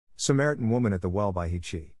Samaritan woman at the well by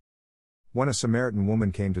He. When a Samaritan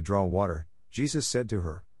woman came to draw water, Jesus said to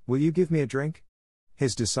her, "Will you give me a drink?"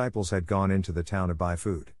 His disciples had gone into the town to buy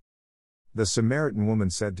food. The Samaritan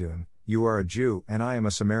woman said to him, "You are a Jew, and I am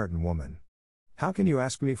a Samaritan woman. How can you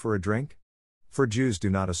ask me for a drink?" For Jews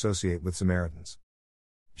do not associate with Samaritans.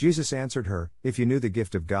 Jesus answered her, "If you knew the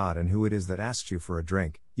gift of God and who it is that asks you for a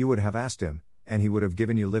drink, you would have asked him, and he would have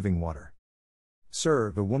given you living water."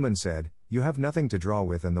 "Sir," the woman said, "you have nothing to draw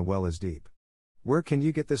with and the well is deep. Where can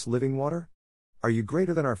you get this living water? Are you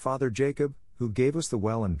greater than our father Jacob, who gave us the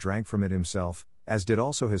well and drank from it himself, as did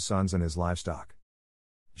also his sons and his livestock?"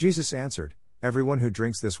 Jesus answered, "Everyone who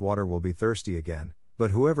drinks this water will be thirsty again,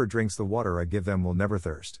 but whoever drinks the water I give them will never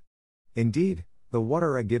thirst. Indeed, the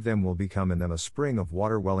water I give them will become in them a spring of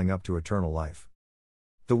water welling up to eternal life."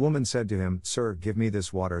 The woman said to him, "Sir, give me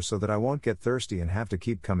this water so that I won't get thirsty and have to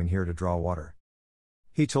keep coming here to draw water."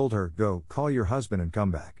 He told her, "Go, call your husband and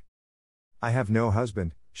come back." "I have no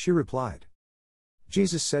husband," she replied.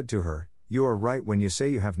 Jesus said to her, "You are right when you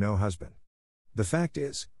say you have no husband. The fact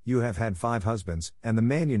is, you have had 5 husbands, and the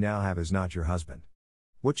man you now have is not your husband.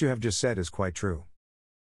 What you have just said is quite true."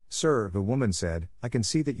 "Sir," the woman said, "I can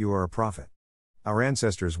see that you are a prophet. Our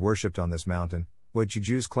ancestors worshipped on this mountain, but you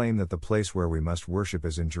Jews claim that the place where we must worship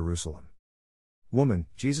is in Jerusalem." "Woman,"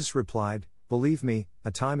 Jesus replied, "believe me,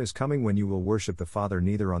 a time is coming when you will worship the Father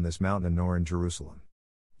neither on this mountain nor in Jerusalem.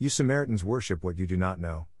 You Samaritans worship what you do not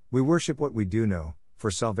know, we worship what we do know,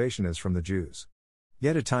 for salvation is from the Jews.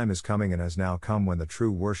 Yet a time is coming and has now come when the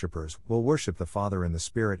true worshippers will worship the Father in the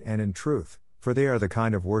Spirit and in truth, for they are the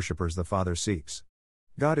kind of worshippers the Father seeks.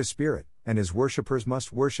 God is Spirit, and his worshippers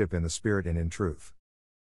must worship in the Spirit and in truth."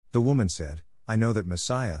 The woman said, "I know that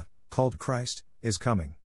Messiah, called Christ, is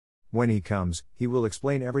coming. When he comes, he will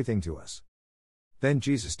explain everything to us." Then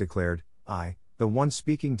Jesus declared, "I, the one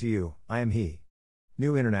speaking to you, I am he."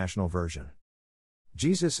 New International Version.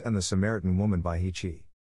 Jesus and the Samaritan woman by He.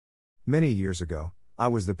 Many years ago, I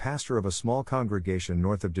was the pastor of a small congregation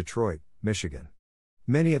north of Detroit, Michigan.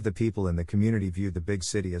 Many of the people in the community viewed the big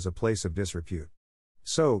city as a place of disrepute.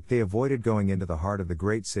 So, they avoided going into the heart of the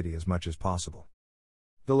great city as much as possible.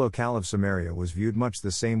 The locale of Samaria was viewed much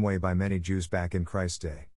the same way by many Jews back in Christ's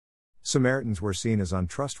day. Samaritans were seen as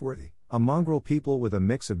untrustworthy, a mongrel people with a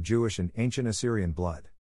mix of Jewish and ancient Assyrian blood.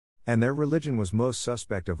 And their religion was most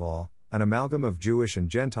suspect of all, an amalgam of Jewish and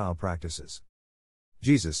Gentile practices.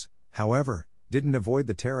 Jesus, however, didn't avoid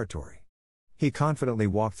the territory. He confidently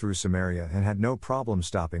walked through Samaria and had no problem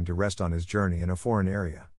stopping to rest on his journey in a foreign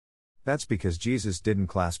area. That's because Jesus didn't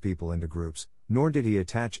class people into groups, nor did he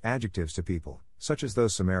attach adjectives to people, such as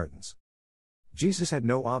those Samaritans. Jesus had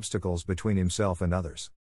no obstacles between himself and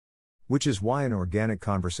others. Which is why an organic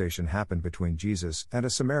conversation happened between Jesus and a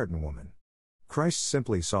Samaritan woman. Christ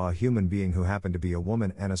simply saw a human being who happened to be a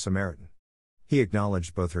woman and a Samaritan. He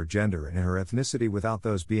acknowledged both her gender and her ethnicity without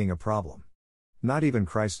those being a problem. Not even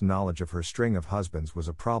Christ's knowledge of her string of husbands was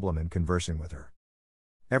a problem in conversing with her.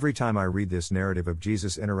 Every time I read this narrative of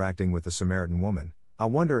Jesus interacting with the Samaritan woman, I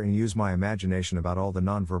wonder and use my imagination about all the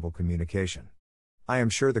nonverbal communication. I am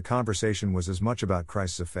sure the conversation was as much about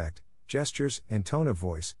Christ's effect, gestures, and tone of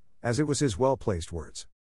voice, as it was his well-placed words.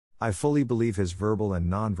 I fully believe his verbal and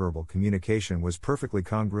nonverbal communication was perfectly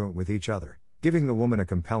congruent with each other, giving the woman a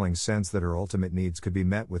compelling sense that her ultimate needs could be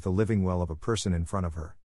met with the living well of a person in front of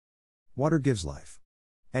her. Water gives life.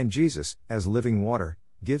 And Jesus, as living water,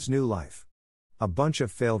 gives new life. A bunch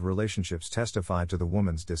of failed relationships testified to the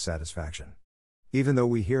woman's dissatisfaction. Even though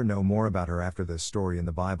we hear no more about her after this story in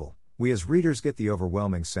the Bible, we as readers get the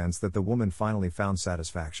overwhelming sense that the woman finally found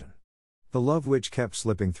satisfaction. The love which kept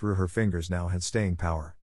slipping through her fingers now had staying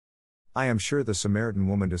power. I am sure the Samaritan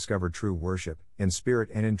woman discovered true worship, in spirit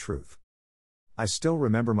and in truth. I still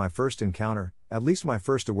remember my first encounter, at least my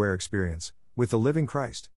first aware experience, with the living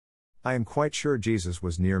Christ. I am quite sure Jesus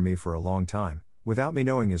was near me for a long time, without me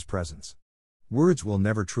knowing his presence. Words will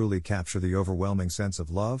never truly capture the overwhelming sense of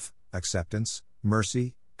love, acceptance,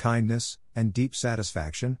 mercy, kindness, and deep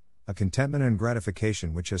satisfaction, a contentment and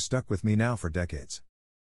gratification which has stuck with me now for decades.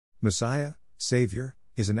 Messiah, Savior,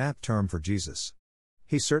 is an apt term for Jesus.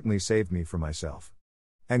 He certainly saved me from myself.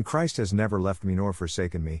 And Christ has never left me nor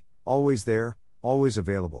forsaken me, always there, always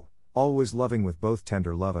available, always loving with both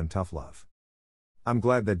tender love and tough love. I'm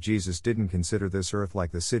glad that Jesus didn't consider this earth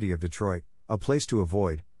like the city of Detroit, a place to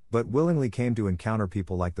avoid, but willingly came to encounter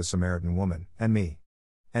people like the Samaritan woman, and me.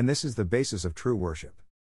 And this is the basis of true worship.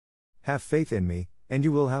 Have faith in me, and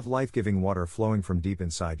you will have life-giving water flowing from deep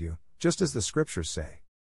inside you, just as the scriptures say.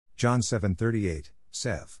 John 7:38,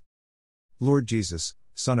 Sev. Lord Jesus,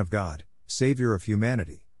 Son of God, Savior of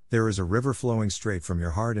humanity, there is a river flowing straight from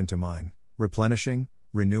your heart into mine, replenishing,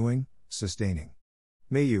 renewing, sustaining.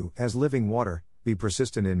 May you, as living water, be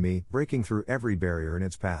persistent in me, breaking through every barrier in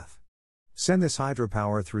its path. Send this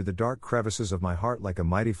hydropower through the dark crevices of my heart like a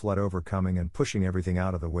mighty flood, overcoming and pushing everything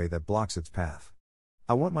out of the way that blocks its path.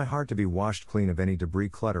 I want my heart to be washed clean of any debris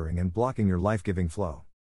cluttering and blocking your life-giving flow.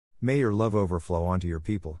 May your love overflow onto your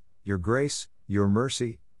people, your grace, your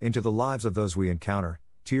mercy, into the lives of those we encounter,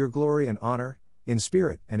 to your glory and honor, in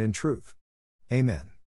spirit and in truth. Amen.